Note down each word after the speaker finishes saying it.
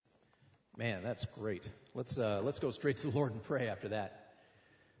Man, that's great. Let's go straight to the Lord and pray after that.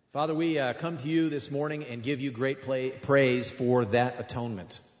 Father, we come to you this morning and give you great praise for that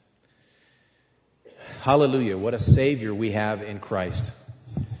atonement. Hallelujah. What a Savior we have in Christ.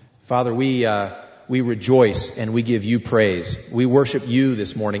 Father, we rejoice and we give you praise. We worship you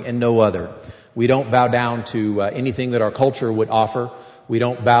this morning and no other. We don't bow down to anything that our culture would offer. We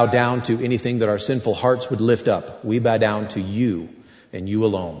don't bow down to anything that our sinful hearts would lift up. We bow down to you and you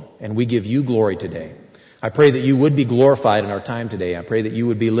alone. And we give you glory today. I pray that you would be glorified in our time today. I pray that you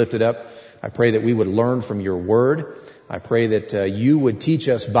would be lifted up. I pray that we would learn from your word. I pray that you would teach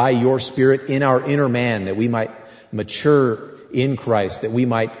us by your Spirit in our inner man, that we might mature in Christ, that we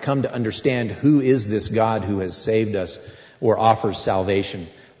might come to understand who is this God who has saved us or offers salvation.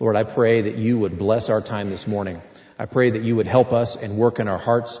 Lord, I pray that you would bless our time this morning. I pray that you would help us and work in our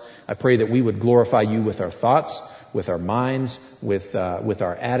hearts. I pray that we would glorify you with our thoughts, with our minds, with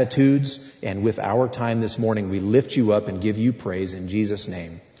our attitudes, and with our time this morning. We lift you up and give you praise in Jesus'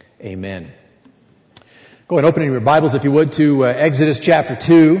 name. Amen. Go and open your Bibles, if you would, to Exodus chapter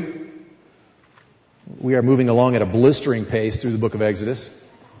 2. We are moving along at a blistering pace through the book of Exodus.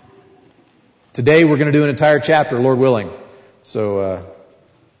 Today we're going to do an entire chapter, Lord willing. So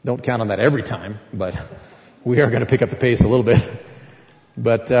don't count on that every time, but we are going to pick up the pace a little bit.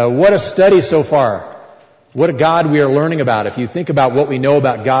 But what a study so far. What a God we are learning about. If you think about what we know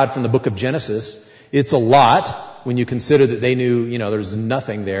about God from the book of Genesis, it's a lot when you consider that they knew, there's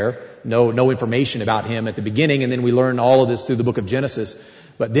nothing there, no information about him at the beginning, and then we learn all of this through the book of Genesis.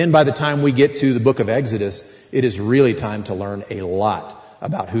 But then by the time we get to the book of Exodus, it is really time to learn a lot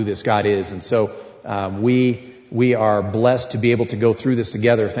about who this God is. And so we are blessed to be able to go through this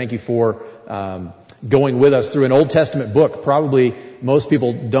together. Thank you for going with us through an Old Testament book. Probably most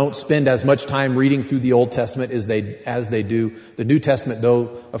people don't spend as much time reading through the Old Testament as they do the New Testament,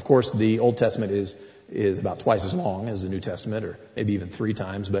 though, of course, the Old Testament is about twice as long as the New Testament, or maybe even 3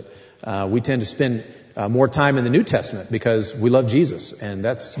 times. But we tend to spend more time in the New Testament because we love Jesus, and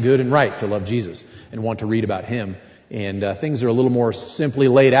that's good and right to love Jesus and want to read about him. And things are a little more simply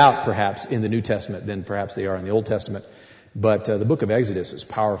laid out, perhaps, in the New Testament than perhaps they are in the Old Testament. But the book of Exodus is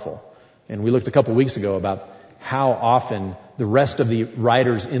powerful. And we looked a couple weeks ago about how often the rest of the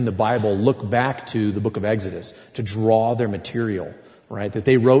writers in the Bible look back to the book of Exodus to draw their material, right? That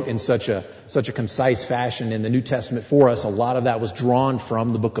they wrote in such a concise fashion in the New Testament for us. A lot of that was drawn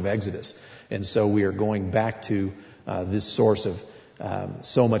from the book of Exodus. And so we are going back to this source of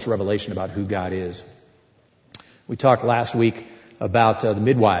so much revelation about who God is. We talked last week about the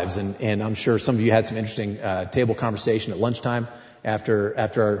midwives, and I'm sure some of you had some interesting table conversation at lunchtime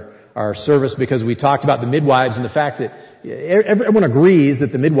after our service, because we talked about the midwives and the fact that everyone agrees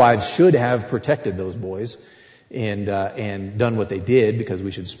that the midwives should have protected those boys and done what they did, because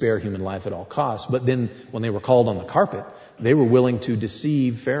we should spare human life at all costs. But then when they were called on the carpet, they were willing to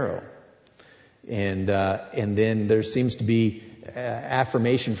deceive Pharaoh. And then there seems to be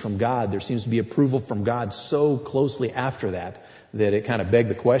affirmation from God. There seems to be approval from God so closely after that it kind of begged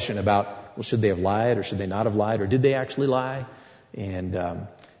the question about, well, should they have lied or should they not have lied, or did they actually lie? And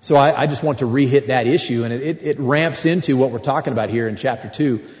so I just want to re-hit that issue, and it ramps into what we're talking about here in chapter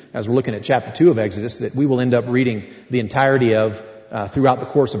 2, as we're looking at chapter 2 of Exodus, that we will end up reading the entirety of throughout the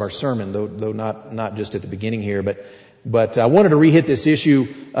course of our sermon, though not just at the beginning here. But I wanted to re-hit this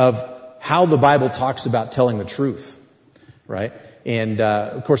issue of how the Bible talks about telling the truth, right? And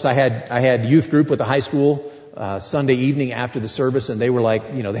of course, I had youth group with the high school Sunday evening after the service, and they were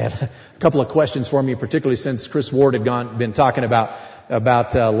like, they had a couple of questions for me, particularly since Chris Ward had been talking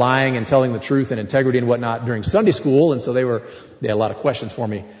about lying and telling the truth and integrity and whatnot during Sunday school, and so they had a lot of questions for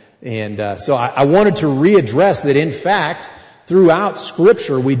me. And so I wanted to readdress that, in fact, throughout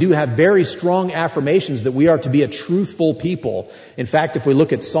Scripture, we do have very strong affirmations that we are to be a truthful people. In fact, if we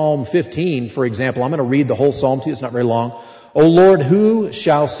look at Psalm 15, for example, I'm going to read the whole psalm to you. It's not very long. O Lord, who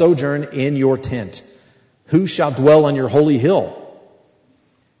shall sojourn in your tent? Who shall dwell on your holy hill?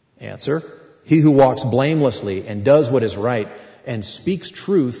 Answer, he who walks blamelessly and does what is right and speaks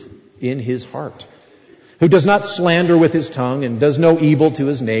truth in his heart. Who does not slander with his tongue and does no evil to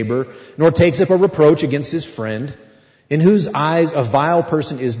his neighbor, nor takes up a reproach against his friend, in whose eyes a vile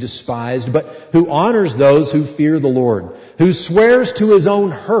person is despised, but who honors those who fear the Lord, who swears to his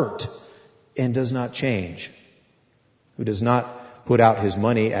own hurt and does not change, who does not put out his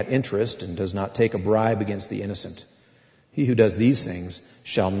money at interest and does not take a bribe against the innocent. He who does these things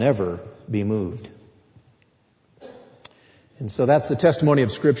shall never be moved. And so that's the testimony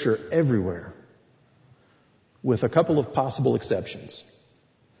of Scripture everywhere, with a couple of possible exceptions.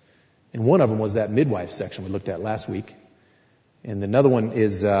 And one of them was that midwife section we looked at last week. And another one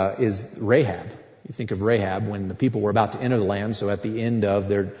is Rahab. You think of Rahab when the people were about to enter the land. So at the end of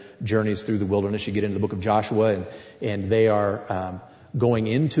their journeys through the wilderness, you get into the book of Joshua, and they are going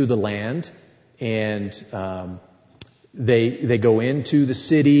into the land, and they go into the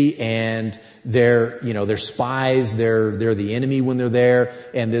city, and they're spies. They're the enemy when they're there.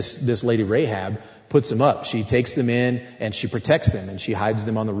 And this lady Rahab puts them up. She takes them in and she protects them, and she hides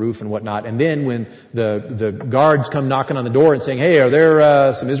them on the roof and whatnot. And then when the guards come knocking on the door and saying, "Hey, are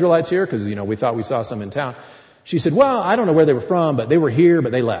there some Israelites here? Because we thought we saw some in town." She said, "Well, I don't know where they were from, but they were here,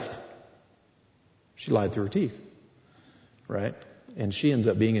 but they left." She lied through her teeth, right? And she ends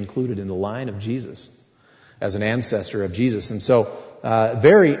up being included in the line of Jesus as an ancestor of Jesus. And so,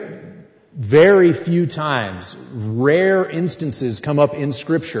 very, very few times, rare instances come up in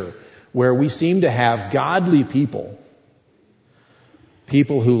Scripture where we seem to have godly people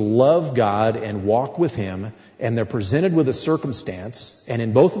who love God and walk with Him, and they're presented with a circumstance. And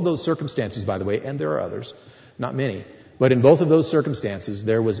in both of those circumstances, by the way, and there are others, not many, but in both of those circumstances,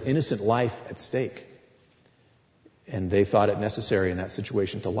 there was innocent life at stake. And they thought it necessary in that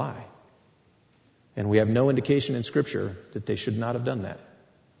situation to lie. And we have no indication in Scripture that they should not have done that.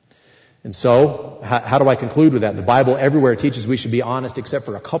 And so, how do I conclude with that? The Bible everywhere teaches we should be honest, except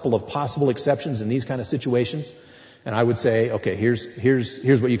for a couple of possible exceptions in these kind of situations. And I would say, okay,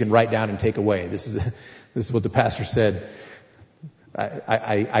 here's what you can write down and take away. This is what the pastor said.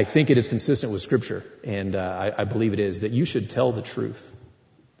 I think it is consistent with Scripture, and I believe it is, that you should tell the truth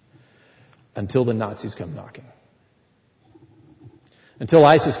until the Nazis come knocking. Until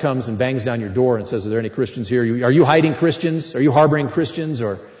ISIS comes and bangs down your door and says, "Are there any Christians here? Are you hiding Christians? Are you harboring Christians?"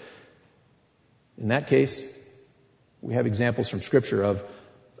 Or in that case, we have examples from Scripture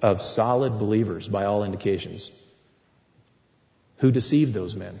of solid believers, by all indications, who deceived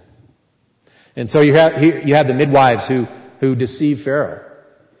those men. And so you have the midwives who deceive Pharaoh.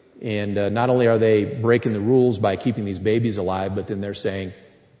 And not only are they breaking the rules by keeping these babies alive, but then they're saying,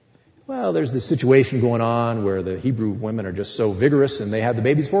 well, there's this situation going on where the Hebrew women are just so vigorous and they had the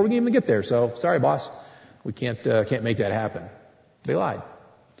babies before we can even get there. So sorry, boss, we can't make that happen. They lied.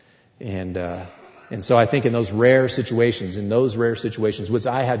 And so I think in those rare situations, which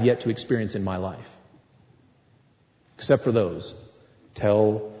I have yet to experience in my life, except for those,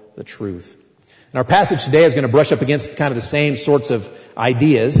 tell the truth. And our passage today is going to brush up against kind of the same sorts of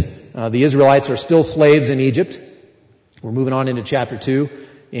ideas. The Israelites are still slaves in Egypt. We're moving on into chapter 2.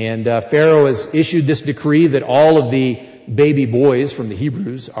 And Pharaoh has issued this decree that all of the baby boys from the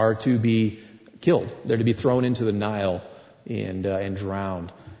Hebrews are to be killed. They're to be thrown into the Nile and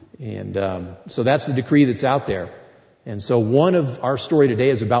drowned. And so that's the decree that's out there. And so one of our story today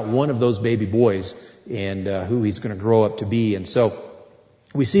is about one of those baby boys and who he's going to grow up to be. And so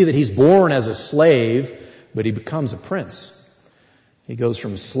we see that he's born as a slave, but he becomes a prince. He goes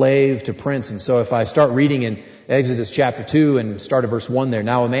from slave to prince. And so if I start reading in Exodus chapter 2 and start at verse 1 there.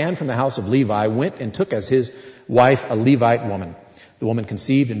 "Now a man from the house of Levi went and took as his wife a Levite woman. The woman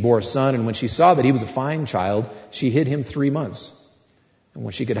conceived and bore a son, and when she saw that he was a fine child, she hid him 3 months. And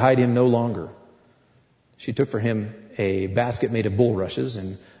when she could hide him no longer, she took for him a basket made of bulrushes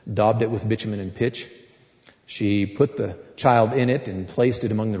and daubed it with bitumen and pitch. She put the child in it and placed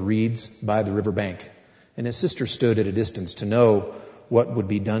it among the reeds by the river bank. And his sister stood at a distance to know what would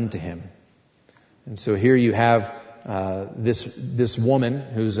be done to him." And so here you have this woman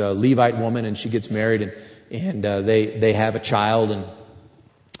who's a Levite woman, and she gets married, and they have a child. And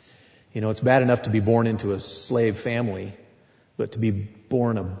it's bad enough to be born into a slave family, but to be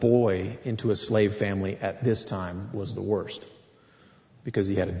born a boy into a slave family at this time was the worst, because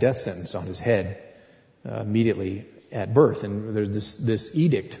he had a death sentence on his head immediately at birth. And this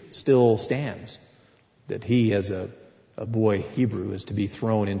edict still stands that he, as a boy Hebrew, is to be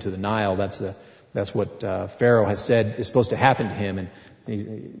thrown into the Nile. That's what Pharaoh has said is supposed to happen to him. And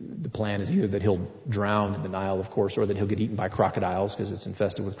the plan is either that he'll drown in the Nile, of course, or that he'll get eaten by crocodiles, because it's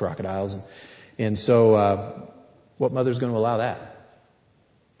infested with crocodiles. And so what mother's going to allow that?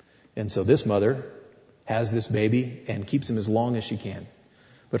 And so this mother has this baby and keeps him as long as she can.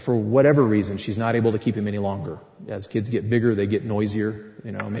 But for whatever reason, she's not able to keep him any longer. As kids get bigger, they get noisier.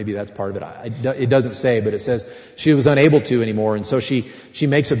 Maybe that's part of it. It doesn't say, but it says she was unable to anymore. And so she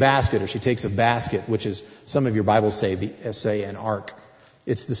makes a basket, or she takes a basket, which is, some of your Bibles say an ark.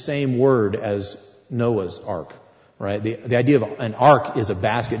 It's the same word as Noah's ark, right? The idea of an ark is a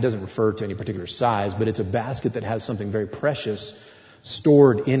basket. It doesn't refer to any particular size, but it's a basket that has something very precious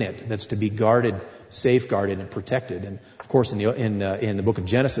stored in it that's to be guarded, safeguarded, and protected. And of course, in the book of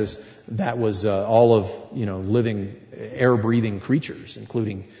Genesis, that was all of living, air-breathing creatures,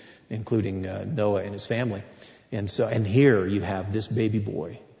 including Noah and his family. And here you have this baby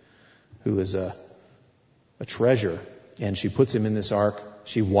boy who is a treasure. And she puts him in this ark.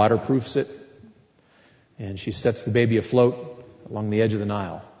 She waterproofs it. And she sets the baby afloat along the edge of the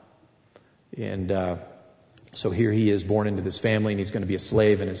Nile. And so here he is, born into this family, and he's going to be a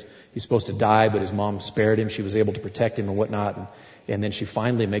slave, and he's supposed to die, but his mom spared him. She was able to protect him and whatnot. And then she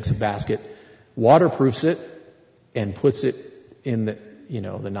finally makes a basket, waterproofs it, and puts it in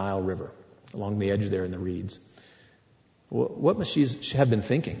the Nile River along the edge there in the reeds. What must she have been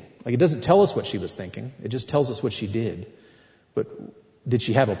thinking? Like, it doesn't tell us what she was thinking. It just tells us what she did. But did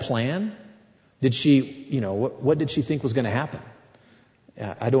she have a plan? Did she, what did she think was going to happen?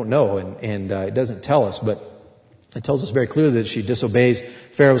 I don't know, and it doesn't tell us, but it tells us very clearly that she disobeys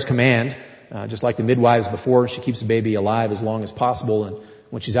Pharaoh's command, just like the midwives before. She keeps the baby alive as long as possible, and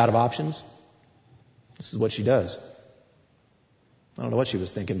when she's out of options, this is what she does. I don't know what she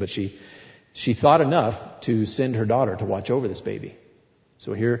was thinking, but she thought enough to send her daughter to watch over this baby.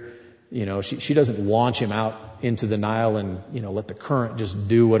 So here, she doesn't launch him out into the Nile and, let the current just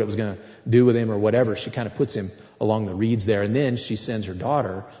do what it was going to do with him or whatever. She kind of puts him along the reeds there, and then she sends her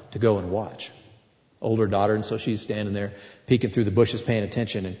daughter to go and watch. Older daughter, and so she's standing there peeking through the bushes paying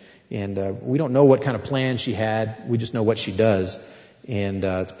attention, and we don't know what kind of plan she had. We just know what she does, and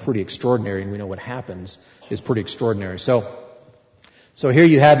it's pretty extraordinary, and we know what happens is pretty extraordinary. So here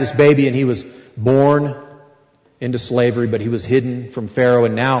you have this baby, and he was born into slavery, but he was hidden from Pharaoh,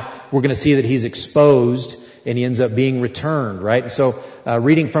 and now we're going to see that he's exposed, and he ends up being returned, right? And so,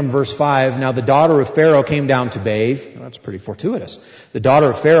 reading from verse 5, now the daughter of Pharaoh came down to bathe. Well, that's pretty fortuitous. The daughter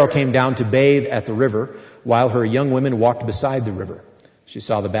of Pharaoh came down to bathe at the river, while her young women walked beside the river. She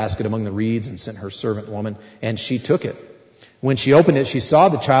saw the basket among the reeds and sent her servant woman, and she took it. When she opened it, she saw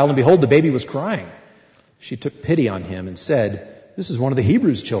the child, and behold, the baby was crying. She took pity on him and said, "This is one of the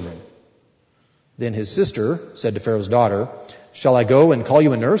Hebrews' children." Then his sister said to Pharaoh's daughter, "Shall I go and call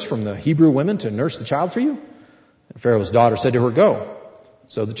you a nurse from the Hebrew women to nurse the child for you?" And Pharaoh's daughter said to her, "Go."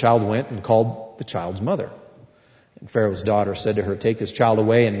 So the child went and called the child's mother. And Pharaoh's daughter said to her, "Take this child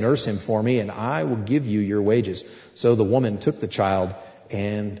away and nurse him for me, and I will give you your wages." So the woman took the child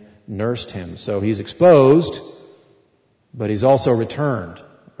and nursed him. So he's exposed, but he's also returned,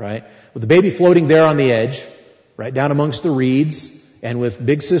 right? With the baby floating there on the edge, right down amongst the reeds, and with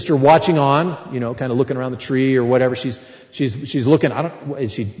big sister watching on, kind of looking around the tree or whatever. She's looking,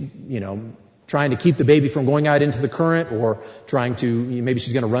 is she, trying to keep the baby from going out into the current, or trying to, maybe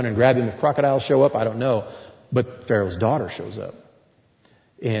she's going to run and grab him if crocodiles show up. I don't know. But Pharaoh's daughter shows up,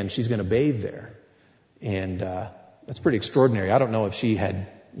 and she's going to bathe there. And, that's pretty extraordinary. I don't know if she had,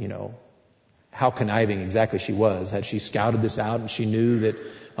 how conniving exactly she was. Had she scouted this out and she knew that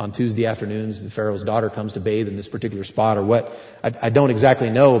on Tuesday afternoons the Pharaoh's daughter comes to bathe in this particular spot or what? I don't exactly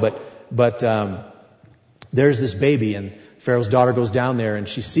know, but there's this baby, and Pharaoh's daughter goes down there and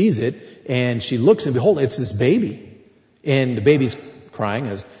she sees it, and she looks, and behold, it's this baby. And the baby's crying,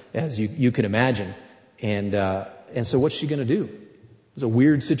 as you can imagine. And so what's she going to do? It's a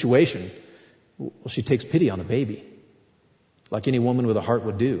weird situation. Well, she takes pity on the baby, like any woman with a heart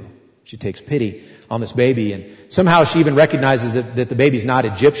would do. She takes pity on this baby, and somehow she even recognizes that the baby's not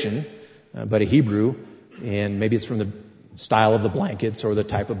Egyptian, but a Hebrew, and maybe it's from the style of the blankets or the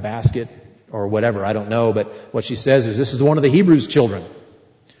type of basket or whatever. I don't know, but what she says is, "This is one of the Hebrews' children."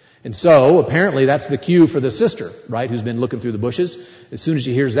 And so apparently that's the cue for the sister, right, who's been looking through the bushes. As soon as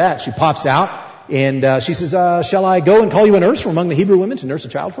she hears that, she pops out, and she says, "Shall I go and call you a nurse from among the Hebrew women to nurse a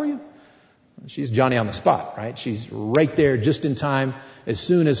child for you?" She's Johnny on the spot, right? She's right there just in time. As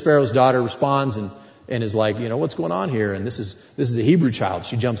soon as Pharaoh's daughter responds and is like, what's going on here? And this is a Hebrew child.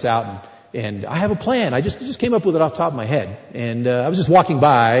 She jumps out and I have a plan. I just came up with it off the top of my head. And, I was just walking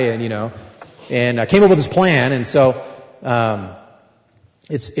by and I came up with this plan. And so,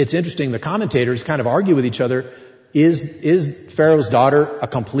 it's interesting. The commentators kind of argue with each other. Is Pharaoh's daughter a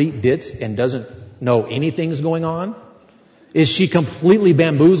complete ditz and doesn't know anything's going on? Is she completely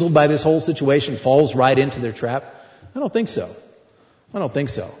bamboozled by this whole situation, falls right into their trap? I don't think so.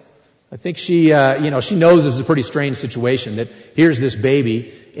 I think she, she knows this is a pretty strange situation, that here's this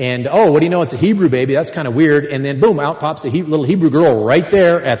baby, and what do you know, it's a Hebrew baby, that's kind of weird, and then boom, out pops a little Hebrew girl right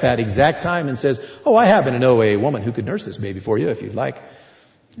there at that exact time and says, "Oh, I happen to know a woman who could nurse this baby for you if you'd like."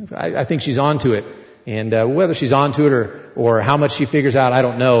 I think she's onto it, and whether she's onto it or how much she figures out, I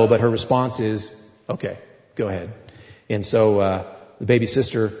don't know, but her response is, "Okay, go ahead." And so the baby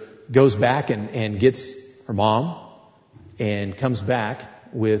sister goes back and gets her mom and comes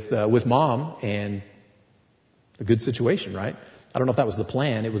back with mom, and a good situation, right? I don't know if that was the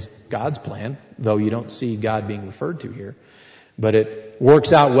plan. It was God's plan, though you don't see God being referred to here. But it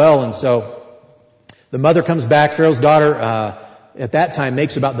works out well, and so The mother comes back. Pharaoh's daughter, at that time,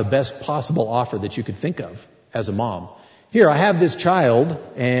 makes about the best possible offer that you could think of as a mom. Here, I have this child,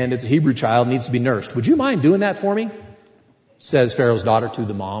 and it's a Hebrew child, needs to be nursed. Would you mind doing that for me? Says Pharaoh's daughter to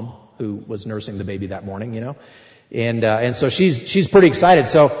the mom who was nursing the baby that morning, And so she's pretty excited.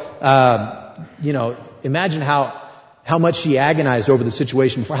 So, imagine how much she agonized over the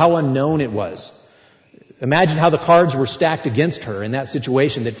situation before, how unknown it was. Imagine how the cards were stacked against her in that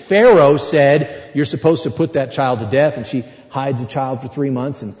situation, that Pharaoh said, you're supposed to put that child to death, and she hides the child for 3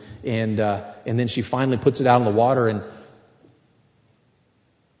 months, and then she finally puts it out in the water, and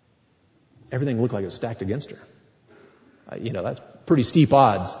everything looked like it was stacked against her. That's pretty steep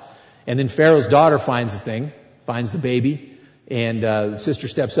odds. And then Pharaoh's daughter finds the baby, and the sister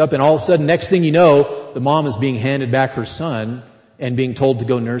steps up, and all of a sudden, next thing you know, the mom is being handed back her son and being told to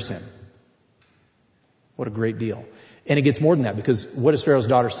go nurse him. What a great deal. And it gets more than that, because what does Pharaoh's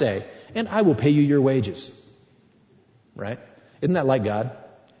daughter say? And I will pay you your wages. Right? Isn't that like God?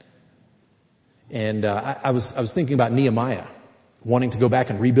 And I was thinking about Nehemiah wanting to go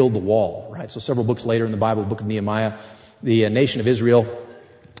back and rebuild the wall. Right? So several books later in the Bible, the book of Nehemiah, the nation of Israel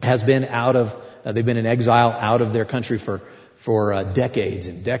has been they've been in exile out of their country for decades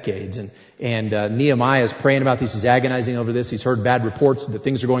and decades. And Nehemiah is praying about this. He's agonizing over this. He's heard bad reports that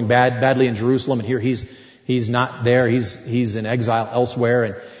things are going badly in Jerusalem. And here he's not there. He's in exile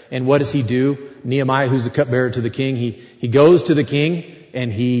elsewhere. And what does he do? Nehemiah, who's the cupbearer to the king, he goes to the king,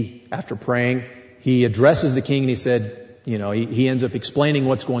 and after praying, he addresses the king, and he said, he ends up explaining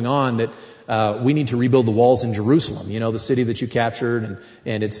what's going on, that we need to rebuild the walls in Jerusalem, the city that you captured,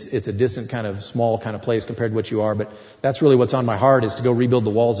 and it's a distant kind of small kind of place compared to what you are, but that's really what's on my heart, is to go rebuild the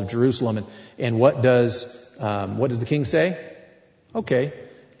walls of Jerusalem. And what does the king say? Okay.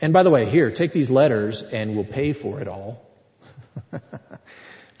 And by the way, here, take these letters and we'll pay for it all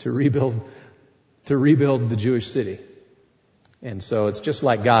to rebuild the Jewish city. And so it's just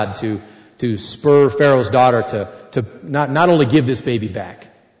like God to spur Pharaoh's daughter to not only give this baby back,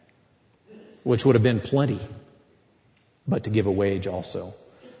 which would have been plenty, but to give a wage also.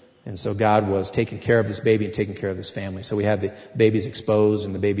 And so God was taking care of this baby and taking care of this family. So we have the babies exposed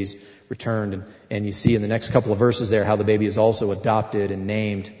and the babies returned. And you see in the next couple of verses there how the baby is also adopted and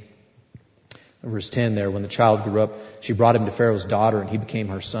named. Verse 10 there, when the child grew up, she brought him to Pharaoh's daughter, and he became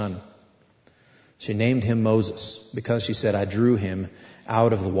her son. She named him Moses, because she said, I drew him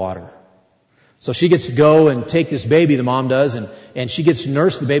out of the water. So she gets to go and take this baby, the mom does, and she gets to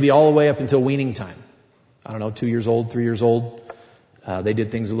nurse the baby all the way up until weaning time. 2 years old, 3 years old. They did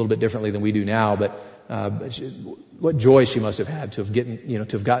things a little bit differently than we do now, but what joy she must have had to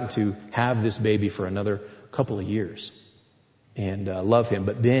have gotten to have this baby for another couple of years and love him.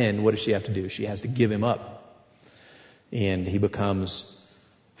 But then what does she have to do? She has to give him up, and he becomes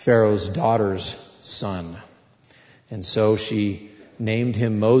Pharaoh's daughter's son. And so she named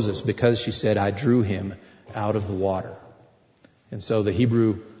him Moses, because she said, I drew him out of the water. And so the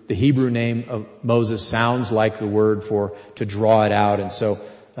Hebrew name of Moses sounds like the word for to draw it out. And so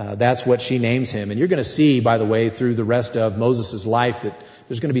that's what she names him. And you're going to see, by the way, through the rest of Moses' life, that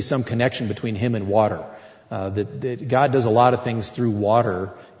there's going to be some connection between him and water. That God does a lot of things through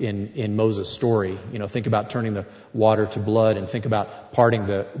water in Moses' story. Think about turning the water to blood, and think about parting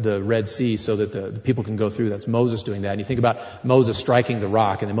the Red Sea so that the people can go through. That's Moses doing that. And you think about Moses striking the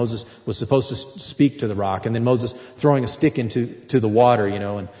rock, and then Moses was supposed to speak to the rock, and then Moses throwing a stick into the water,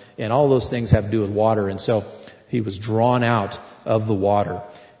 and all those things have to do with water. And so he was drawn out of the water.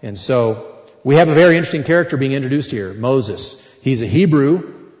 And so we have a very interesting character being introduced here, Moses. He's a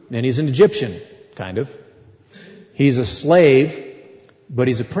Hebrew, and he's an Egyptian, kind of. He's a slave, but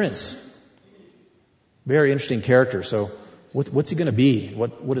he's a prince. Very interesting character. So what's he going to be?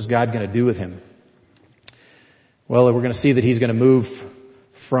 What is God going to do with him? Well, we're going to see that he's going to move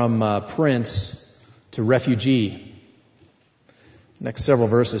from prince to refugee. Next several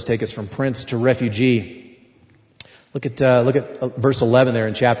verses take us from prince to refugee. Look at verse 11 there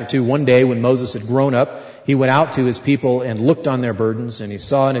in chapter 2. One day when Moses had grown up, he went out to his people and looked on their burdens, and he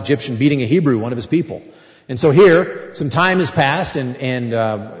saw an Egyptian beating a Hebrew, one of his people. And so here, some time has passed, and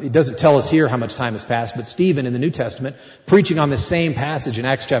it doesn't tell us here how much time has passed, but Stephen in the New Testament, preaching on this same passage in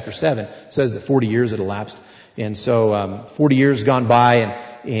Acts chapter 7, says that 40 years had elapsed. And so 40 years gone by,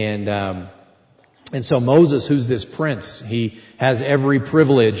 and so Moses, who's this prince, he has every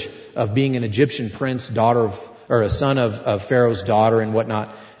privilege of being an Egyptian prince, a son of Pharaoh's daughter and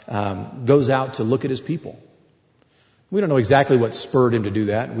whatnot, goes out to look at his people. We don't know exactly what spurred him to do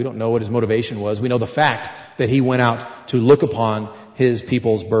that. We don't know what his motivation was. We know the fact that he went out to look upon his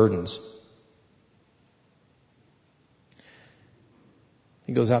people's burdens.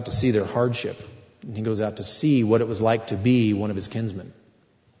 He goes out to see their hardship. And he goes out to see what it was like to be one of his kinsmen.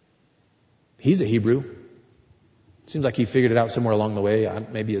 He's a Hebrew. Seems like he figured it out somewhere along the way.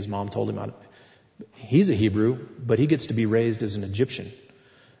 Maybe his mom told him. He's a Hebrew, but he gets to be raised as an Egyptian,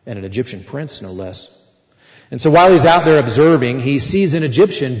 and an Egyptian prince, no less. And so while he's out there observing, he sees an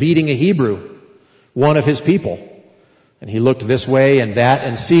Egyptian beating a Hebrew, one of his people. And he looked this way and that,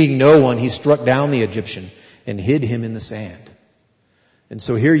 and seeing no one, he struck down the Egyptian and hid him in the sand. And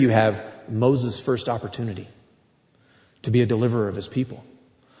so here you have Moses' first opportunity to be a deliverer of his people.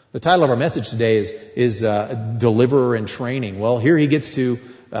 The title of our message today is Deliverer in Training. Well, here he gets to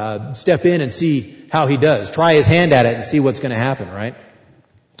step in and see how he does. Try his hand at it and see what's going to happen, right?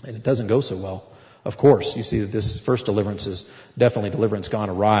 And it doesn't go so well. Of course, you see that this first deliverance is definitely deliverance gone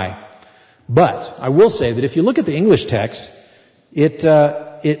awry. But I will say that if you look at the English text, it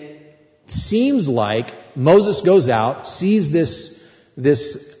seems like Moses goes out, sees this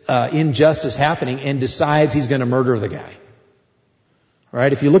injustice happening, and decides he's going to murder the guy. All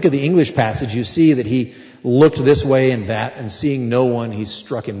right, if you look at the English passage, you see that he looked this way and that, and seeing no one, he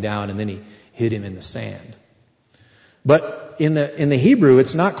struck him down, and then he hid him in the sand. But in the Hebrew,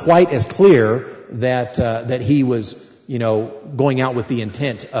 it's not quite as clear that he was, going out with the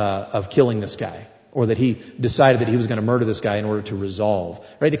intent of killing this guy, or that he decided that he was going to murder this guy in order to resolve.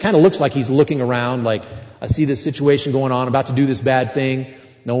 Right? It kind of looks like he's looking around, like, I see this situation going on, about to do this bad thing.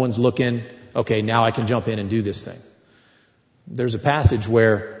 No one's looking. Okay, now I can jump in and do this thing. There's a passage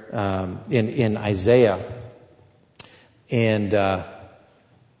where in Isaiah, and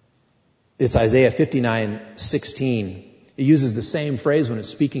it's Isaiah 59:16. It uses the same phrase when it's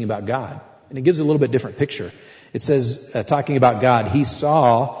speaking about God, and it gives a little bit different picture. It says, talking about God, he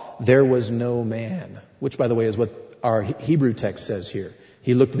saw there was no man, which, by the way, is what our Hebrew text says here.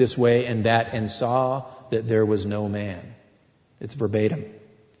 He looked this way and that and saw that there was no man. It's verbatim.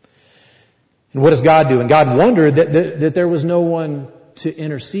 And what does God do? And God wondered that there was no one to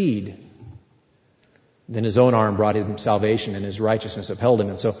intercede. Then his own arm brought him salvation, and his righteousness upheld him.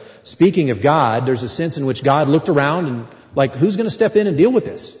 And so, speaking of God, there's a sense in which God looked around and, like, who's going to step in and deal with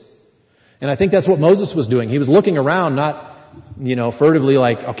this? And I think that's what Moses was doing. He was looking around, not, furtively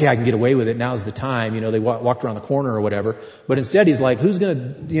like, okay, I can get away with it. Now's the time. They walked around the corner or whatever. But instead, he's like, who's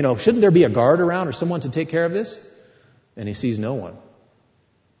going to, shouldn't there be a guard around or someone to take care of this? And he sees no one.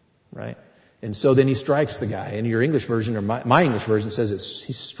 Right? And so then he strikes the guy. And your English version, or my English version, says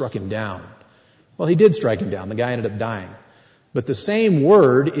he struck him down. Well, he did strike him down. The guy ended up dying. But the same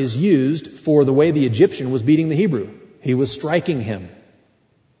word is used for the way the Egyptian was beating the Hebrew. He was striking him.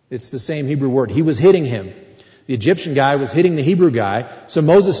 It's the same Hebrew word. He was hitting him. The Egyptian guy was hitting the Hebrew guy. So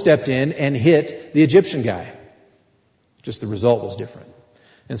Moses stepped in and hit the Egyptian guy. Just the result was different.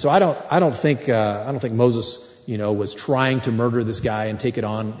 And so I don't think Moses, was trying to murder this guy and take it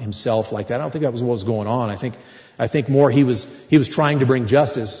on himself like that. I don't think that was what was going on. I think more he was trying to bring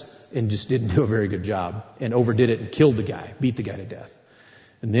justice and just didn't do a very good job and overdid it and killed the guy, beat the guy to death.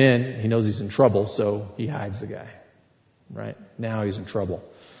 And then he knows he's in trouble, so he hides the guy. Right? Now he's in trouble.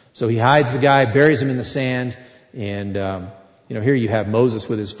 So he hides the guy, buries him in the sand, and here you have Moses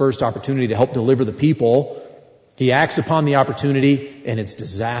with his first opportunity to help deliver the people. He acts upon the opportunity, and it's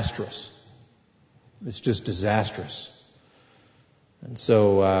disastrous. It's just disastrous. And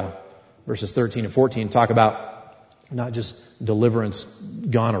so verses 13 and 14 talk about not just deliverance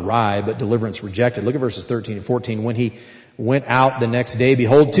gone awry, but deliverance rejected. Look at verses 13 and 14. When he went out the next day,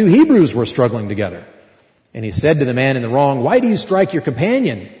 behold, 2 Hebrews were struggling together. And he said to the man in the wrong, why do you strike your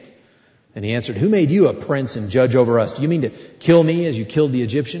companion? And he answered, who made you a prince and judge over us? Do you mean to kill me as you killed the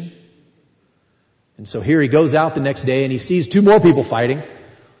Egyptian? And so here he goes out the next day and he sees 2 more people fighting,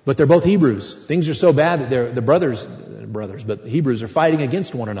 but they're both Hebrews. Things are so bad that they're the brothers, but the Hebrews are fighting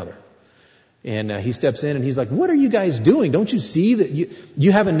against one another. And he steps in and he's like, what are you guys doing? Don't you see that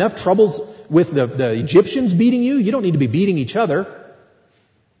you have enough troubles with the Egyptians beating you? You don't need to be beating each other.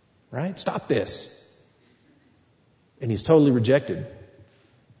 Right? Stop this. And he's totally rejected.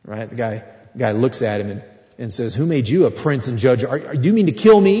 Right? The guy looks at him and says, who made you a prince and judge? Do you mean to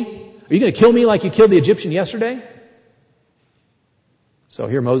kill me? Are you going to kill me like you killed the Egyptian yesterday? So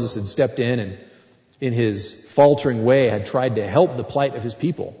here Moses had stepped in and in his faltering way had tried to help the plight of his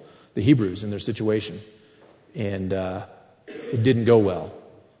people, the Hebrews, in their situation. And it didn't go well.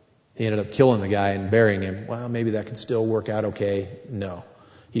 He ended up killing the guy and burying him. Well, maybe that could still work out okay. No.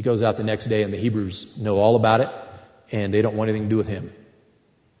 He goes out the next day and the Hebrews know all about it and they don't want anything to do with him.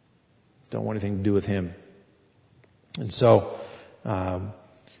 Don't want anything to do with him. And so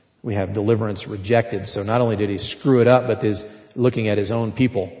we have deliverance rejected. So not only did he screw it up, but looking at his own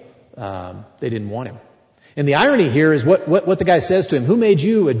people, they didn't want him. And the irony here is what the guy says to him. Who made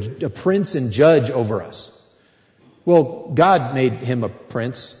you a prince and judge over us? Well, God made him a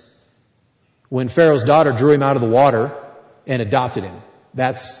prince when Pharaoh's daughter drew him out of the water and adopted him.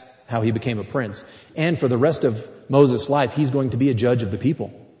 That's how he became a prince. And for the rest of Moses' life, he's going to be a judge of the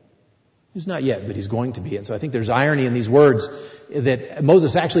people. He's not yet, but he's going to be. And so I think there's irony in these words that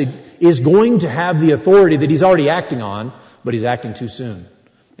Moses actually is going to have the authority that he's already acting on, but he's acting too soon.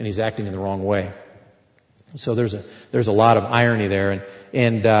 And he's acting in the wrong way. So there's a lot of irony there.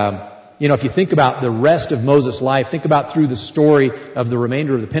 And if you think about the rest of Moses' life, think about through the story of the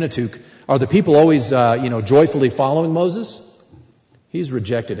remainder of the Pentateuch, are the people always, joyfully following Moses? He's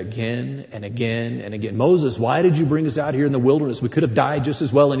rejected again and again and again. Moses, why did you bring us out here in the wilderness? We could have died just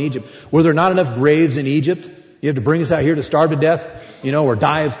as well in Egypt. Were there not enough graves in Egypt? You have to bring us out here to starve to death, or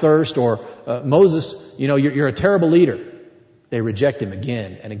die of thirst, or Moses, you're a terrible leader. They reject him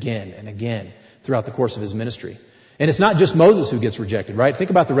again and again and again throughout the course of his ministry. And it's not just Moses who gets rejected, right? Think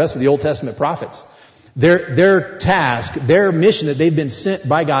about the rest of the Old Testament prophets. Their task, their mission that they've been sent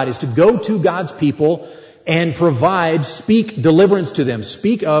by God is to go to God's people and speak deliverance to them,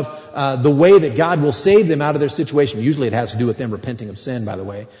 speak of the way that God will save them out of their situation. Usually it has to do with them repenting of sin, by the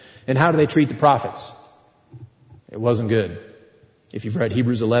way. And how do they treat the prophets? It wasn't good. If you've read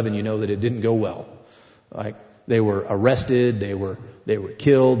Hebrews 11, you know that it didn't go well. Like, they were arrested, they were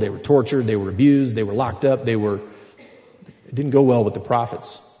killed, they were tortured, they were abused, they were locked up, it didn't go well with the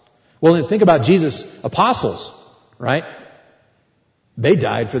prophets. Well, then think about Jesus' apostles, right? They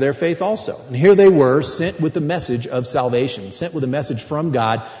died for their faith also. And here they were, sent with the message of salvation, sent with a message from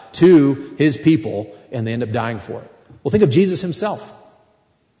God to His people, and they end up dying for it. Well, think of Jesus Himself.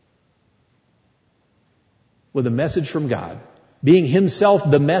 With a message from God, being Himself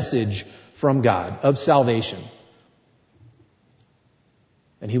the message from God of salvation.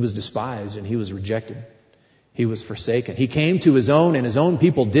 And He was despised and He was rejected. He was forsaken. He came to His own, and His own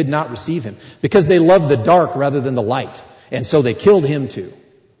people did not receive Him because they loved the dark rather than the light. And so they killed Him too.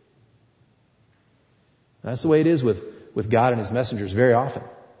 That's the way it is with God and His messengers very often.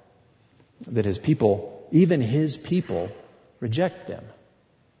 That His people, even His people, reject them.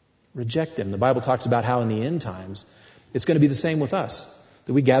 Reject them. The Bible talks about how in the end times, it's going to be the same with us.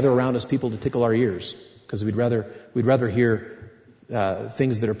 That we gather around as people to tickle our ears. Because we'd rather hear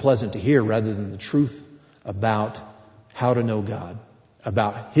things that are pleasant to hear rather than the truth about how to know God,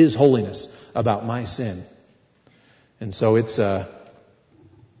 about His holiness, about my sin. And so it's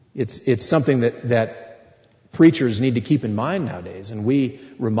something that preachers need to keep in mind nowadays. And we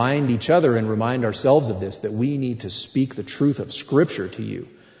remind each other and remind ourselves of this, that we need to speak the truth of Scripture to you,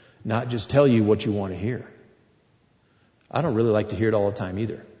 not just tell you what you want to hear. I don't really like to hear it all the time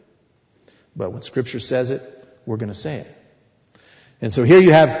either. But when Scripture says it, we're going to say it. And so here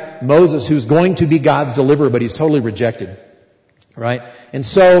you have Moses, who's going to be God's deliverer, but he's totally rejected. Right? And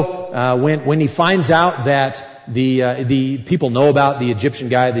so when he finds out that the people know about the Egyptian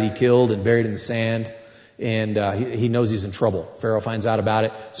guy that he killed and buried in the sand, and he knows he's in trouble. Pharaoh finds out about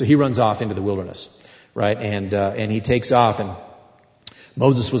it, so he runs off into the wilderness. Right? And he takes off, and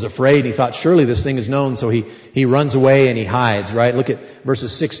Moses was afraid. He thought, surely this thing is known, so he runs away and he hides. Right? Look at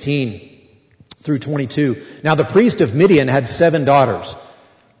verses 16 through 22. Now the priest of Midian had 7 daughters,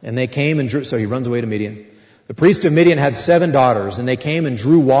 and they came and drew. So he runs away to Midian. The priest of Midian had 7 daughters, and they came and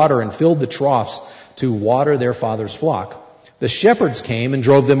drew water and filled the troughs to water their father's flock. The shepherds came and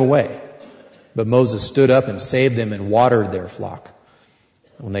drove them away. But Moses stood up and saved them and watered their flock.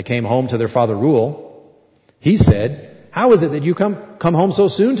 When they came home to their father Reuel, he said, "How is it that you come home so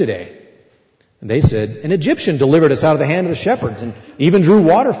soon today?" And they said, "An Egyptian delivered us out of the hand of the shepherds and even drew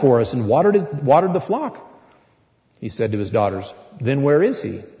water for us and watered the flock." He said to his daughters, "Then where is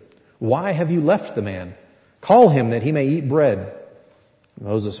he? Why have you left the man? Call him that he may eat bread."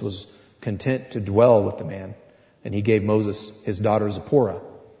 Moses was content to dwell with the man, and he gave Moses his daughter Zipporah.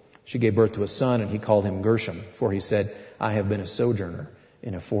 She gave birth to a son, and he called him Gershom, for he said, "I have been a sojourner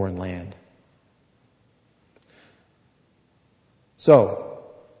in a foreign land." So,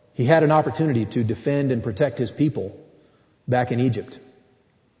 he had an opportunity to defend and protect his people back in Egypt,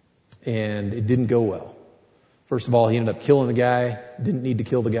 and it didn't go well. First of all, he ended up killing the guy, didn't need to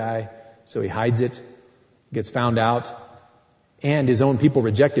kill the guy, so he hides it, gets found out, and his own people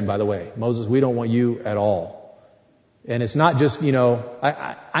reject him, by the way. Moses, we don't want you at all. And it's not just,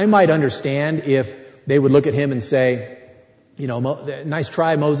 I might understand if they would look at him and say, nice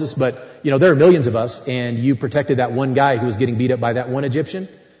try, Moses, but, there are millions of us, and you protected that one guy who was getting beat up by that one Egyptian.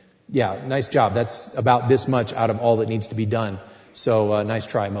 Yeah, nice job. That's about this much out of all that needs to be done. So, nice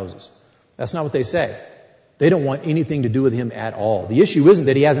try, Moses. That's not what they say. They don't want anything to do with him at all. The issue isn't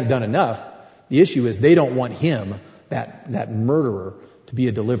that he hasn't done enough. The issue is they don't want him, that murderer, to be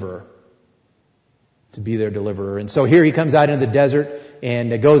a deliverer. To be their deliverer. And so here he comes out into the desert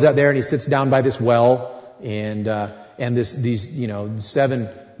and goes out there and he sits down by this well and these 7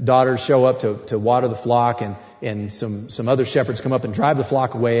 daughters show up to water the flock and some other shepherds come up and drive the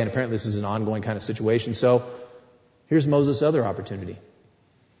flock away, and apparently this is an ongoing kind of situation. So here's Moses' other opportunity.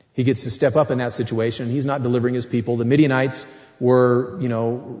 He gets to step up in that situation. He's not delivering his people. The Midianites were,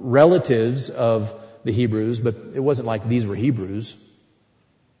 relatives of the Hebrews, but it wasn't like these were Hebrews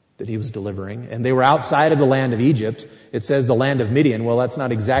that he was delivering. And they were outside of the land of Egypt. It says the land of Midian. Well, that's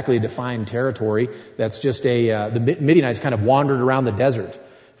not exactly a defined territory. That's just the Midianites kind of wandered around the desert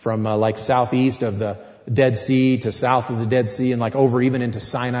from like southeast of the Dead Sea to south of the Dead Sea and like over even into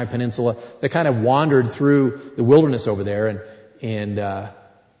Sinai Peninsula. They kind of wandered through the wilderness over there. And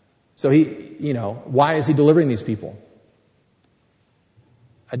so he, why is he delivering these people?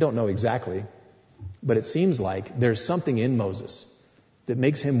 I don't know exactly, but it seems like there's something in Moses that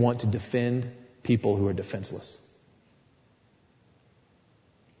makes him want to defend people who are defenseless.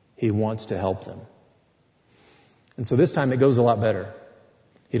 He wants to help them. And so this time it goes a lot better.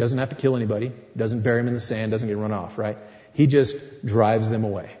 He doesn't have to kill anybody, doesn't bury them in the sand, doesn't get run off, right? He just drives them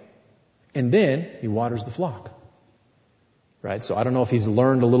away. And then he waters the flock. Right? So I don't know if he's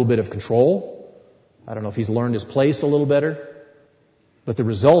learned a little bit of control. I don't know if he's learned his place a little better. But the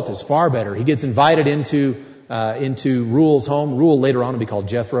result is far better. He gets invited into Reuel's home. Reuel later on will be called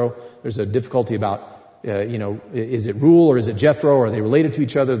Jethro. There's a difficulty about, is it Reuel or is it Jethro? Are they related to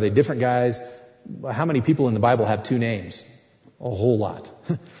each other? Are they different guys? How many people in the Bible have 2 names? A whole lot.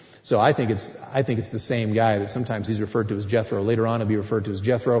 So I think it's the same guy, that sometimes he's referred to as Jethro. Later on he'll be referred to as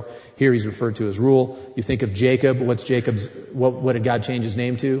Jethro. Here he's referred to as Reuel. You think of Jacob. What did God change his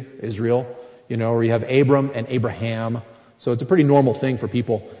name to? Israel. Or you have Abram and Abraham. So it's a pretty normal thing for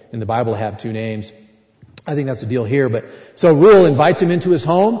people in the Bible to have 2 names. I think that's the deal here. But so Reuel invites him into his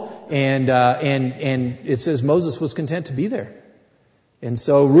home, and it says Moses was content to be there. And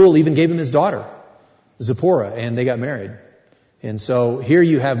so Reuel even gave him his daughter, Zipporah, and they got married. And so here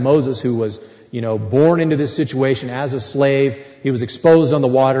you have Moses, who was, born into this situation as a slave. He was exposed on the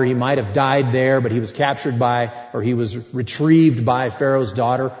water. He might have died there, but he was captured he was retrieved by Pharaoh's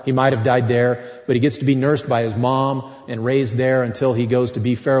daughter. He might have died there, but he gets to be nursed by his mom and raised there until he goes to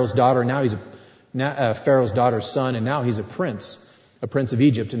be Pharaoh's daughter. Now he's Pharaoh's daughter's son, and now he's a prince of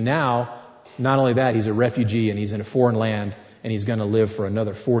Egypt. And now, not only that, he's a refugee and he's in a foreign land, and he's going to live for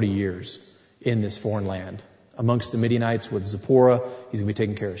another 40 years in this foreign land. Amongst the Midianites with Zipporah, he's going to be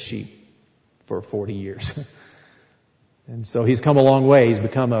taking care of sheep for 40 years. And so he's come a long way. He's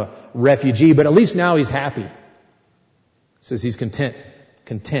become a refugee, but at least now he's happy. Says he's content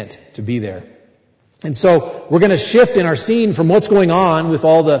to be there. And so we're going to shift in our scene from what's going on with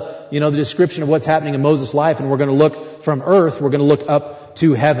all the description of what's happening in Moses' life, and we're going to look from earth, we're going to look up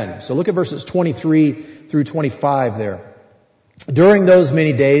to heaven. So look at verses 23 through 25 there. During those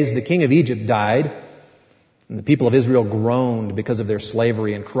many days, the king of Egypt died, and the people of Israel groaned because of their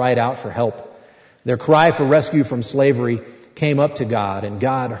slavery and cried out for help. Their cry for rescue from slavery came up to God, and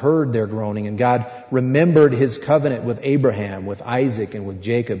God heard their groaning, and God remembered his covenant with Abraham, with Isaac, and with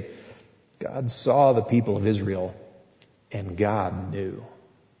Jacob. God saw the people of Israel, and God knew.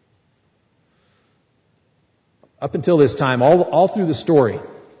 Up until this time, all through the story,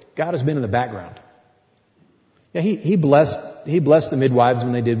 God has been in the background. Yeah, he blessed the midwives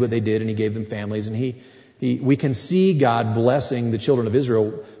when they did what they did, and he gave them families, and we can see God blessing the children of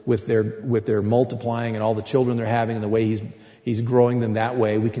Israel with their multiplying and all the children they're having and the way He's growing them that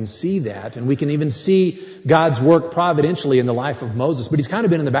way. We can see that, and we can even see God's work providentially in the life of Moses, but he's kind of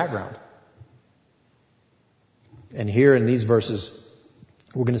been in the background. And here in these verses,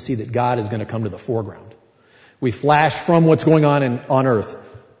 we're going to see that God is going to come to the foreground. We flash from what's going on earth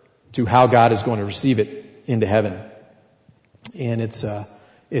to how God is going to receive it into heaven. And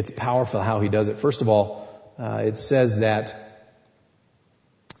it's powerful how he does it. First of all, it says that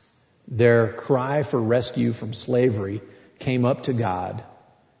their cry for rescue from slavery came up to God,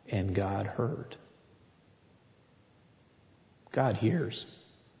 and God heard. God hears.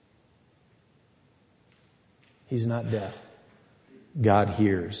 He's not deaf. God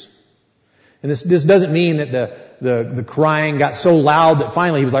hears. And this doesn't mean that the crying got so loud that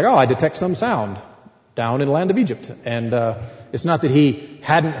finally he was like, I detect some sound down in the land of Egypt. And it's not that he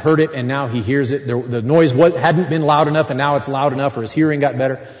hadn't heard it and now he hears it. The noise hadn't been loud enough and now it's loud enough, or his hearing got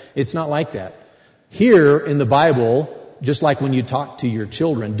better. It's not like that. Here in the Bible, just like when you talk to your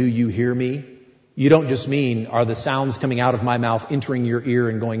children, do you hear me? You don't just mean, are the sounds coming out of my mouth entering your ear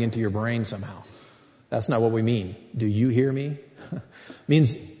and going into your brain somehow? That's not what we mean. Do you hear me? It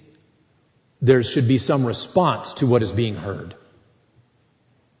means there should be some response to what is being heard.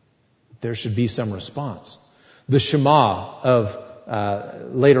 There should be some response. The Shema of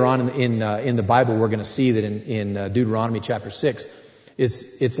later on in the Bible, we're going to see that in Deuteronomy chapter 6,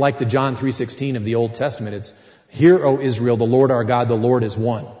 it's like the John 3:16 of the Old Testament. It's, "Hear, O Israel, the Lord our God, the Lord is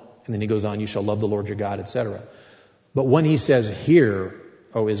one." And then he goes on, "You shall love the Lord your God," etc. But when he says, "Hear,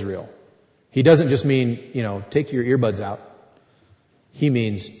 O Israel," he doesn't just mean, take your earbuds out. He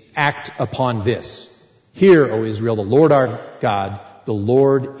means act upon this. "Hear, O Israel, the Lord our God, the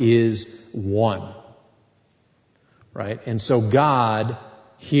Lord is one." Right? And so God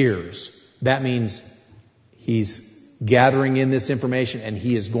hears. That means he's gathering in this information and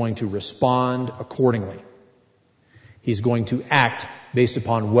he is going to respond accordingly. He's going to act based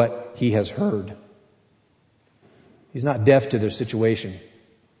upon what he has heard. He's not deaf to their situation.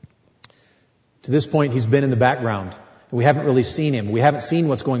 To this point, he's been in the background. We haven't really seen him. We haven't seen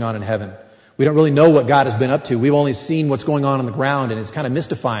what's going on in heaven. We don't really know what God has been up to. We've only seen what's going on the ground, and it's kind of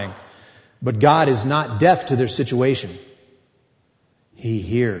mystifying. But God is not deaf to their situation. He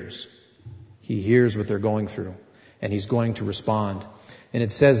hears. He hears what they're going through, and he's going to respond. And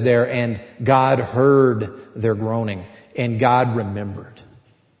it says there, and God heard their groaning, and God remembered.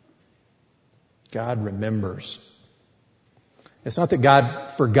 God remembers. It's not that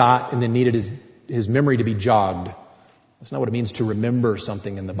God forgot and then needed his memory to be jogged. That's not what it means to remember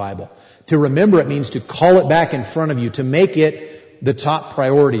something in the Bible. To remember, it means to call it back in front of you, to make it the top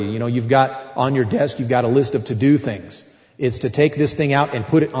priority. You've got on your desk, you've got a list of to-do things. It's to take this thing out and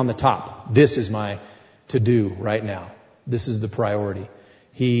put it on the top. This is my to-do right now. This is the priority.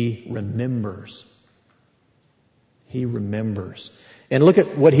 He remembers. He remembers. And look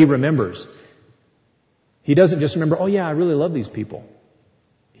at what he remembers. He doesn't just remember, "Oh yeah, I really love these people."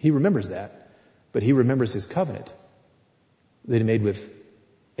 He remembers that. But he remembers his covenant that he made with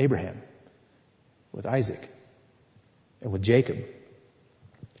Abraham, with Isaac, and with Jacob.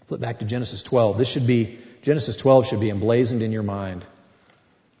 Flip back to Genesis 12. Genesis 12 should be emblazoned in your mind.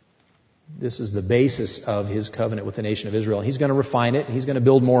 This is the basis of his covenant with the nation of Israel. He's going to refine it. He's going to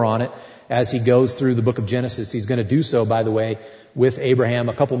build more on it as he goes through the book of Genesis. He's going to do so, by the way, with Abraham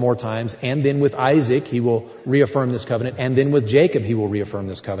a couple more times. And then with Isaac, he will reaffirm this covenant. And then with Jacob, he will reaffirm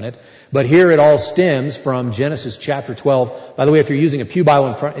this covenant. But here it all stems from Genesis chapter 12. By the way, if you're using a pew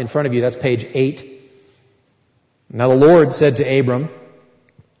Bible in front of you, that's page 8. Now the Lord said to Abram,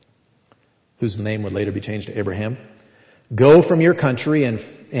 whose name would later be changed to Abraham, "Go from your country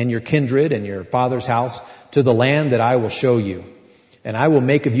and your kindred and your father's house to the land that I will show you. And I will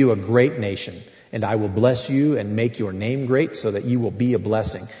make of you a great nation. And I will bless you and make your name great so that you will be a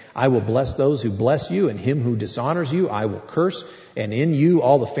blessing. I will bless those who bless you, and him who dishonors you I will curse. And in you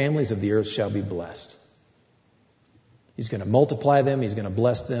all the families of the earth shall be blessed." He's going to multiply them. He's going to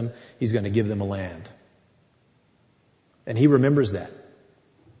bless them. He's going to give them a land. And he remembers that.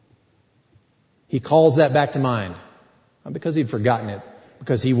 He calls that back to mind. Not because he'd forgotten it,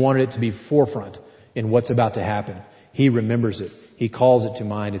 because he wanted it to be forefront in what's about to happen. He remembers it. He calls it to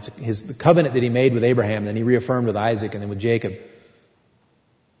mind. It's the covenant that he made with Abraham, then he reaffirmed with Isaac and then with Jacob.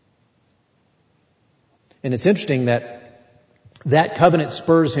 And it's interesting that covenant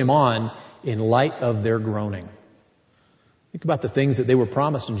spurs him on in light of their groaning. Think about the things that they were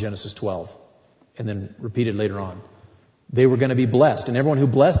promised in Genesis 12 and then repeated later on. They were going to be blessed, and everyone who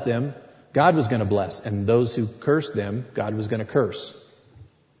blessed them, God was going to bless. And those who cursed them, God was going to curse.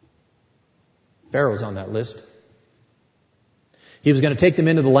 Pharaoh's on that list. He was going to take them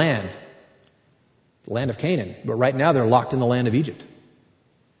into the land of Canaan. But right now they're locked in the land of Egypt.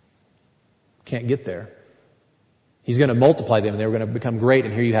 Can't get there. He's going to multiply them and they're going to become great.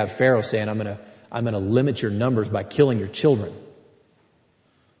 And here you have Pharaoh saying, I'm going to limit your numbers by killing your children.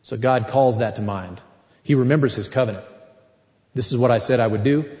 So God calls that to mind. He remembers his covenant. This is what I said I would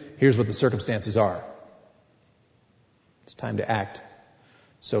do. Here's what the circumstances are. It's time to act.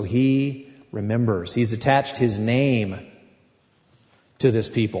 So he remembers. He's attached his name to this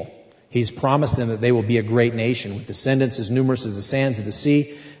people. He's promised them that they will be a great nation with descendants as numerous as the sands of the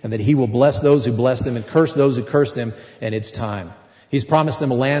sea, and that he will bless those who bless them and curse those who curse them, and it's time. He's promised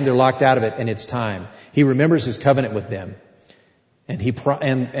them a land, they're locked out of it, and it's time. He remembers his covenant with them,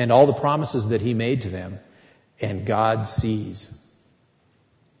 and all the promises that he made to them, and God sees.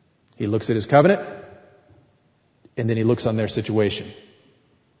 He looks at his covenant, and then he looks on their situation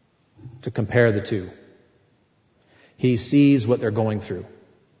to compare the two. He sees what they're going through.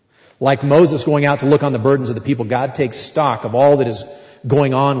 Like Moses going out to look on the burdens of the people, God takes stock of all that is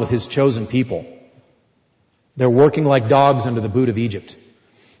going on with his chosen people. They're working like dogs under the boot of Egypt.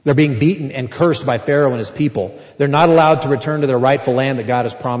 They're being beaten and cursed by Pharaoh and his people. They're not allowed to return to their rightful land that God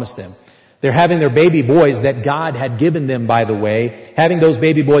has promised them. They're having their baby boys that God had given them, by the way, having those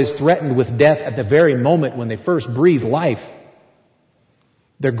baby boys threatened with death at the very moment when they first breathe life.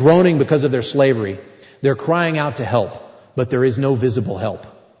 They're groaning because of their slavery. They're crying out to help, but there is no visible help.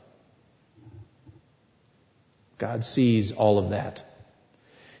 God sees all of that.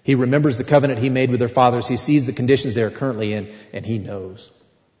 He remembers the covenant He made with their fathers. He sees the conditions they are currently in, and He knows.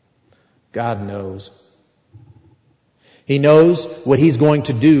 God knows. He knows what He's going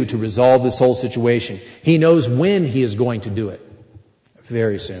to do to resolve this whole situation. He knows when He is going to do it.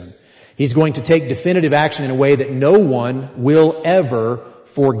 Very soon. He's going to take definitive action in a way that no one will ever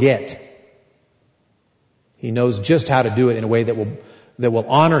forget. He knows just how to do it in a way that will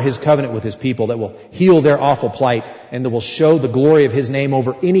honor His covenant with His people, that will heal their awful plight, and that will show the glory of His name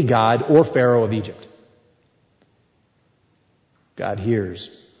over any god or Pharaoh of Egypt. God hears,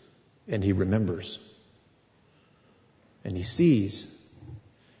 and He remembers, and He sees,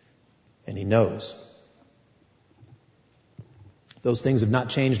 and He knows. Those things have not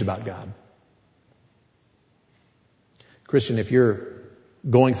changed about God. Christian, if you're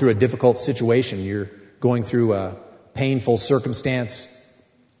going through a difficult situation, you're going through a painful circumstance,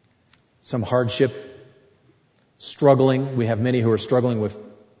 some hardship, struggling. We have many who are struggling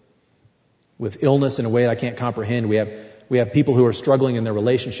with illness in a way I can't comprehend. We have people who are struggling in their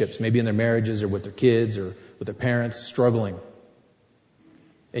relationships, maybe in their marriages or with their kids or with their parents, struggling.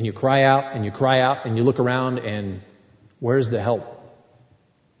 And you cry out and you cry out and you look around, and where's the help?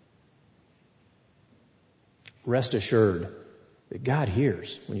 Rest assured that God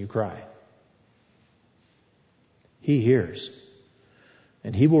hears when you cry. He hears.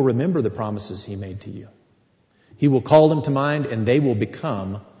 And He will remember the promises He made to you. He will call them to mind, and they will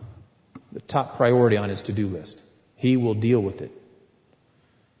become the top priority on His to-do list. He will deal with it.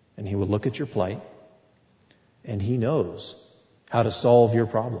 And He will look at your plight, and He knows how to solve your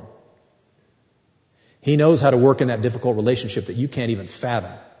problem. He knows how to work in that difficult relationship that you can't even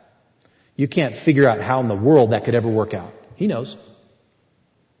fathom. You can't figure out how in the world that could ever work out. He knows.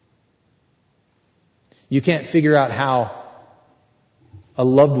 You can't figure out how a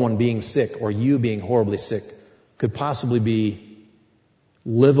loved one being sick or you being horribly sick could possibly be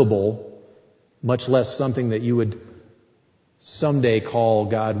livable, much less something that you would someday call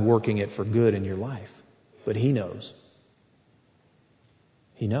God working it for good in your life. But He knows.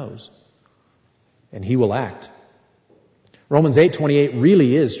 He knows. And He will act. Romans 8:28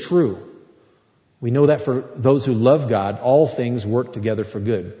 really is true. We know that for those who love God, all things work together for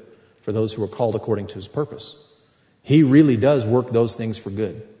good, for those who are called according to His purpose. He really does work those things for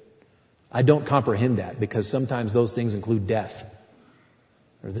good. I don't comprehend that, because sometimes those things include death,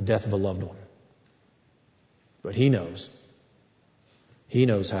 or the death of a loved one. But He knows. He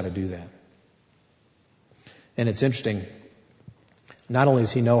knows how to do that. And it's interesting. Not only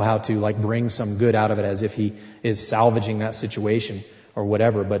does He know how to bring some good out of it as if He is salvaging that situation or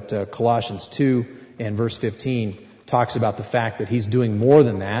whatever, but Colossians 2 and verse 15 talks about the fact that He's doing more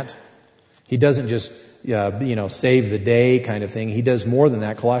than that. He doesn't just save the day kind of thing. He does more than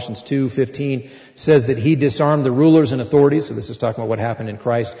that. Colossians 2:15 says that He disarmed the rulers and authorities. So this is talking about what happened in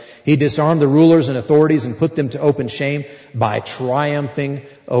Christ. He disarmed the rulers and authorities and put them to open shame by triumphing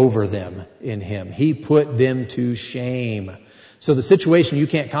over them in Him. He put them to shame. So the situation you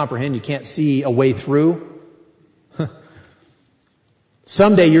can't comprehend, you can't see a way through,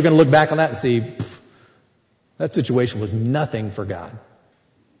 someday you're going to look back on that and see, that situation was nothing for God.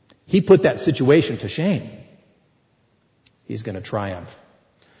 He put that situation to shame. He's going to triumph.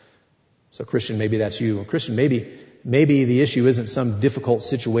 So Christian, maybe that's you. Christian, maybe the issue isn't some difficult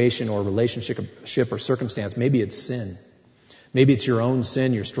situation or relationship or circumstance. Maybe it's sin. Maybe it's your own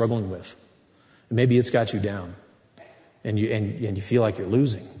sin you're struggling with. Maybe it's got you down. And you feel like you're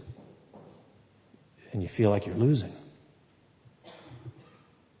losing. And you feel like you're losing.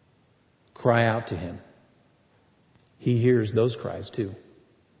 Cry out to Him. He hears those cries too.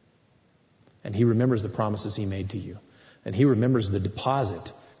 And He remembers the promises He made to you. And He remembers the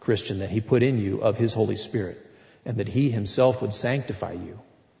deposit, Christian, that He put in you of His Holy Spirit. And that He Himself would sanctify you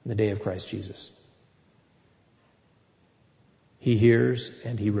in the day of Christ Jesus. He hears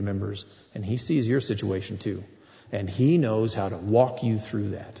and He remembers. And He sees your situation too. And He knows how to walk you through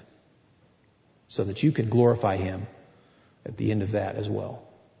that, so that you can glorify Him at the end of that as well.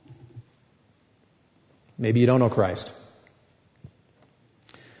 Maybe you don't know Christ.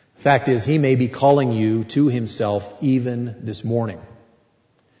 Fact is, He may be calling you to Himself even this morning.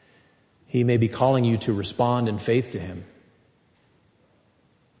 He may be calling you to respond in faith to Him.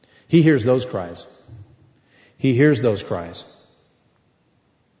 He hears those cries. He hears those cries.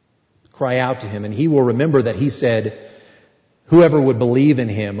 Cry out to Him, and He will remember that He said, whoever would believe in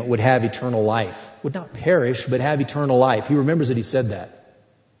him would have eternal life. Would not perish, but have eternal life. He remembers that he said that.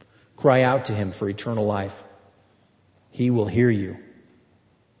 Cry out to him for eternal life. He will hear you.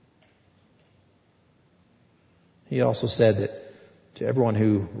 He also said that to everyone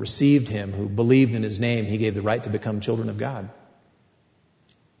who received him, who believed in his name, he gave the right to become children of God.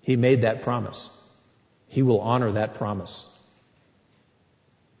 He made that promise. He will honor that promise.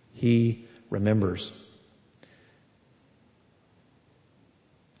 He remembers.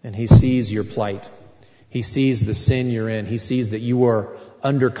 And he sees your plight. He sees the sin you're in. He sees that you are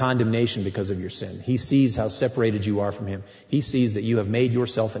under condemnation because of your sin. He sees how separated you are from him. He sees that you have made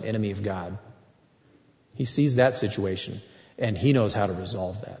yourself an enemy of God. He sees that situation, and he knows how to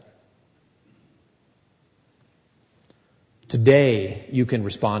resolve that. Today, you can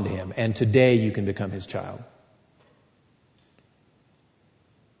respond to him, and today you can become his child.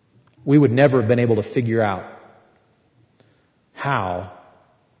 We would never have been able to figure out how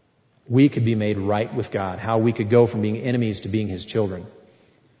we could be made right with God, how we could go from being enemies to being his children.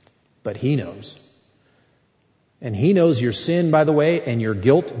 But he knows. And he knows your sin, by the way, and your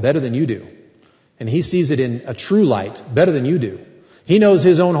guilt better than you do. And he sees it in a true light better than you do. He knows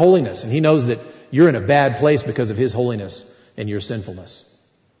his own holiness, and he knows that you're in a bad place because of his holiness and your sinfulness.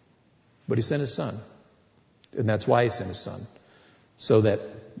 But he sent his son. And that's why he sent his son. So that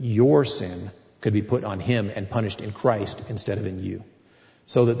your sin could be put on him and punished in Christ instead of in you.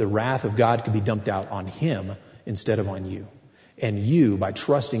 So that the wrath of God could be dumped out on him instead of on you. And you, by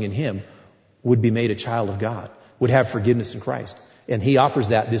trusting in him, would be made a child of God, would have forgiveness in Christ. And he offers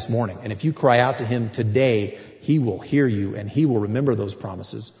that this morning. And if you cry out to him today, he will hear you and he will remember those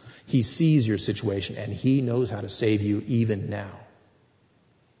promises. He sees your situation and he knows how to save you even now.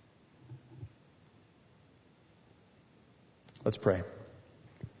 Let's pray.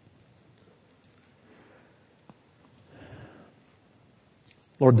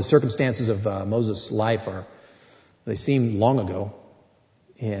 Lord, the circumstances of Moses' life they seem long ago,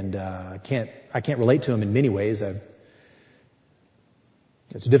 and I can't relate to them in many ways.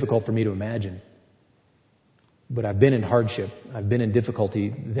 It's difficult for me to imagine. But I've been in hardship. I've been in difficulty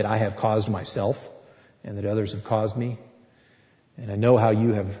that I have caused myself and that others have caused me. And I know how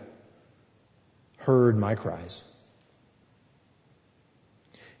you have heard my cries.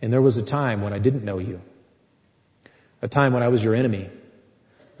 And there was a time when I didn't know you. A time when I was your enemy.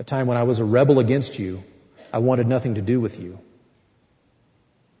 A time when I was a rebel against you. I wanted nothing to do with you.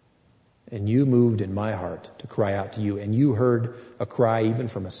 And you moved in my heart to cry out to you. And you heard a cry even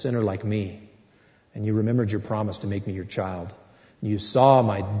from a sinner like me. And you remembered your promise to make me your child. You saw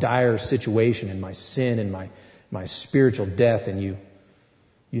my dire situation and my sin and my spiritual death. And you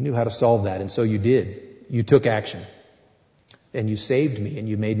knew how to solve that. And so you did. You took action. And you saved me and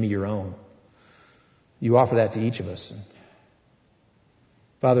you made me your own. You offer that to each of us.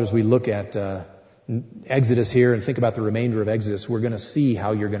 Father, as we look at Exodus here and think about the remainder of Exodus, we're going to see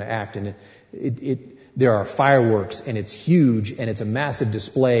how you're going to act. And there are fireworks, and it's huge, and it's a massive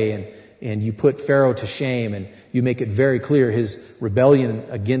display, and you put Pharaoh to shame, and you make it very clear his rebellion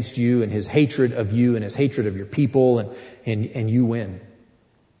against you and his hatred of you and his hatred of your people, and you win.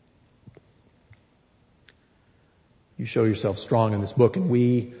 You show yourself strong in this book, and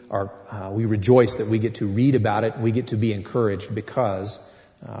we rejoice that we get to read about it, and we get to be encouraged because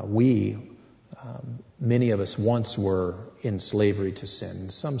many of us once were in slavery to sin,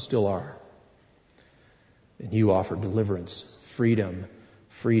 and some still are. And you offer deliverance, freedom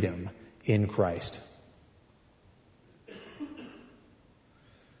in Christ.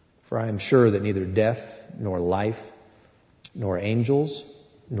 For I am sure that neither death, nor life, nor angels,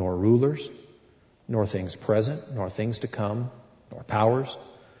 nor rulers, nor things present, nor things to come, nor powers,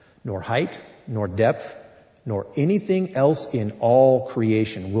 nor height, nor depth, nor anything else in all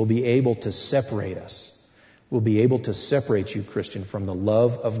creation will be able to separate us, will be able to separate you, Christian, from the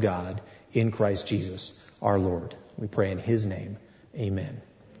love of God in Christ Jesus, our Lord. We pray in his name. Amen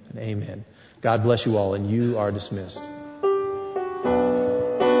and amen. God bless you all, and you are dismissed.